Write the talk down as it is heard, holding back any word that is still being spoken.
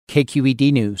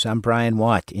KQED News, I'm Brian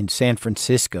Watt in San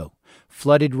Francisco.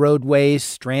 Flooded roadways,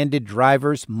 stranded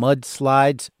drivers,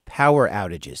 mudslides, power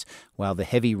outages. While the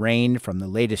heavy rain from the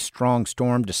latest strong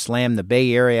storm to slam the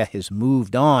Bay Area has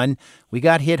moved on, we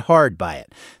got hit hard by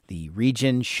it. The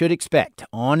region should expect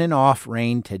on and off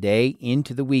rain today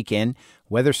into the weekend.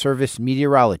 Weather Service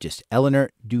meteorologist Eleanor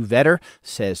Duvetter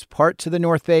says parts of the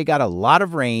North Bay got a lot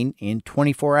of rain in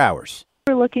 24 hours.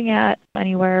 We're looking at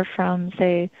anywhere from,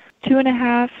 say,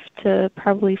 2.5 to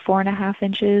probably 4.5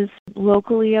 inches,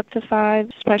 locally up to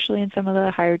 5, especially in some of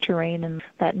the higher terrain in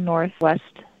that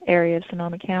northwest area of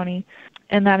Sonoma County.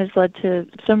 And that has led to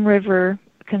some river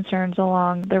concerns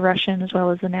along the Russian as well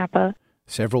as the Napa.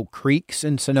 Several creeks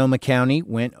in Sonoma County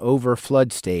went over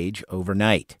flood stage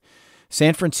overnight.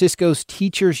 San Francisco's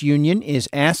Teachers Union is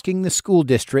asking the school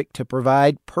district to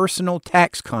provide personal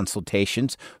tax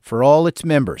consultations for all its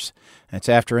members. That's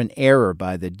after an error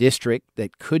by the district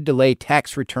that could delay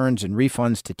tax returns and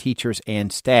refunds to teachers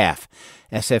and staff.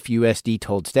 SFUSD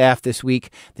told staff this week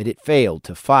that it failed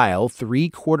to file 3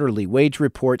 quarterly wage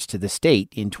reports to the state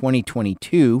in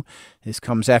 2022. This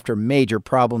comes after major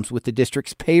problems with the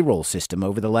district's payroll system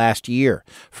over the last year.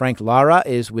 Frank Lara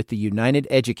is with the United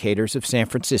Educators of San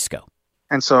Francisco.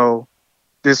 And so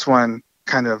this one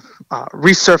kind of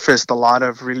resurfaced a lot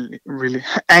of really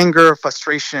anger,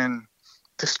 frustration,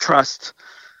 distrust.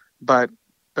 But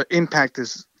the impact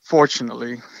is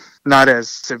fortunately not as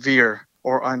severe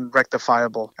or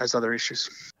unrectifiable as other issues.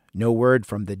 No word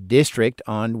from the district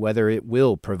on whether it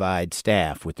will provide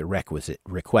staff with the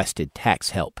requested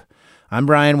tax help. I'm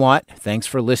Brian Watt. Thanks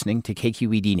for listening to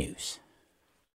KQED News.